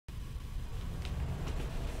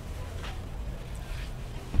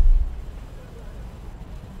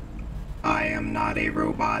am not a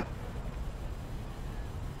robot.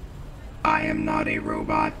 I am not a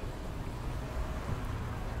robot.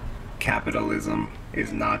 Capitalism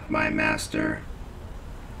is not my master.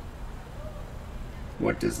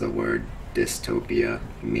 What does the word dystopia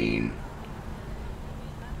mean?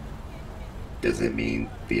 Does it mean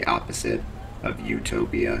the opposite of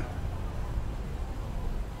utopia?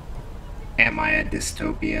 Am I a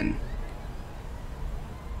dystopian?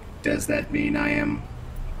 Does that mean I am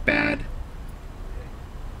bad?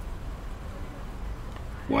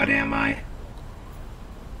 What am I?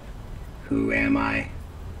 Who am I?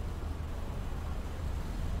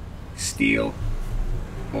 Steel,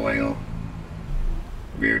 oil,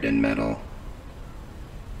 Rearden metal.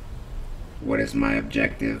 What is my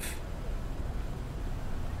objective?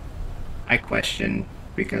 I question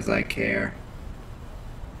because I care.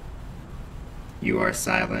 You are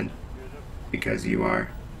silent because you are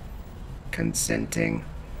consenting.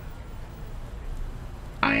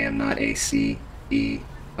 I am not a CEO.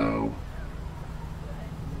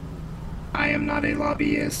 I am not a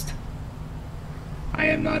lobbyist. I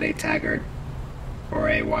am not a Taggart or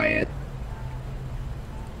a Wyatt.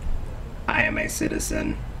 I am a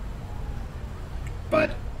citizen.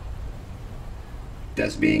 But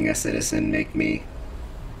does being a citizen make me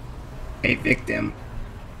a victim?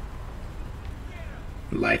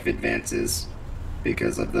 Life advances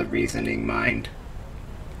because of the reasoning mind.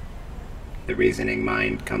 The reasoning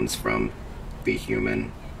mind comes from the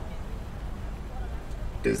human.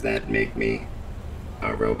 Does that make me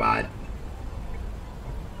a robot?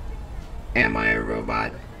 Am I a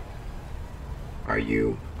robot? Are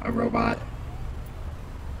you a robot?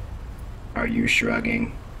 Are you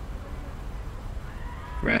shrugging?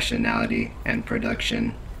 Rationality and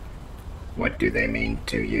production. What do they mean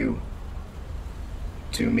to you?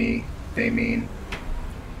 To me, they mean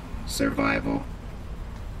survival.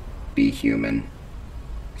 Be human.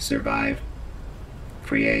 Survive.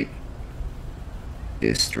 Create.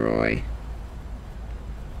 Destroy.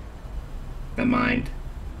 The mind.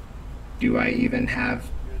 Do I even have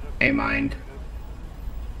a mind?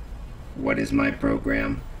 What is my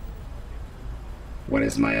program? What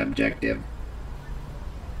is my objective?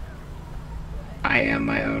 I am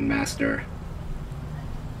my own master.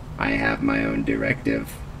 I have my own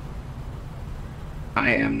directive.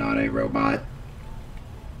 I am not a robot.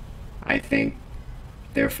 I think,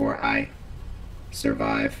 therefore I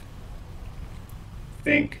survive.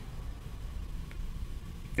 Think.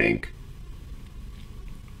 Think.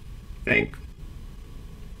 Think.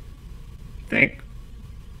 Think.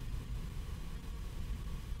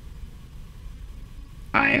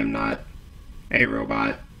 I am not a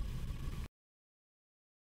robot.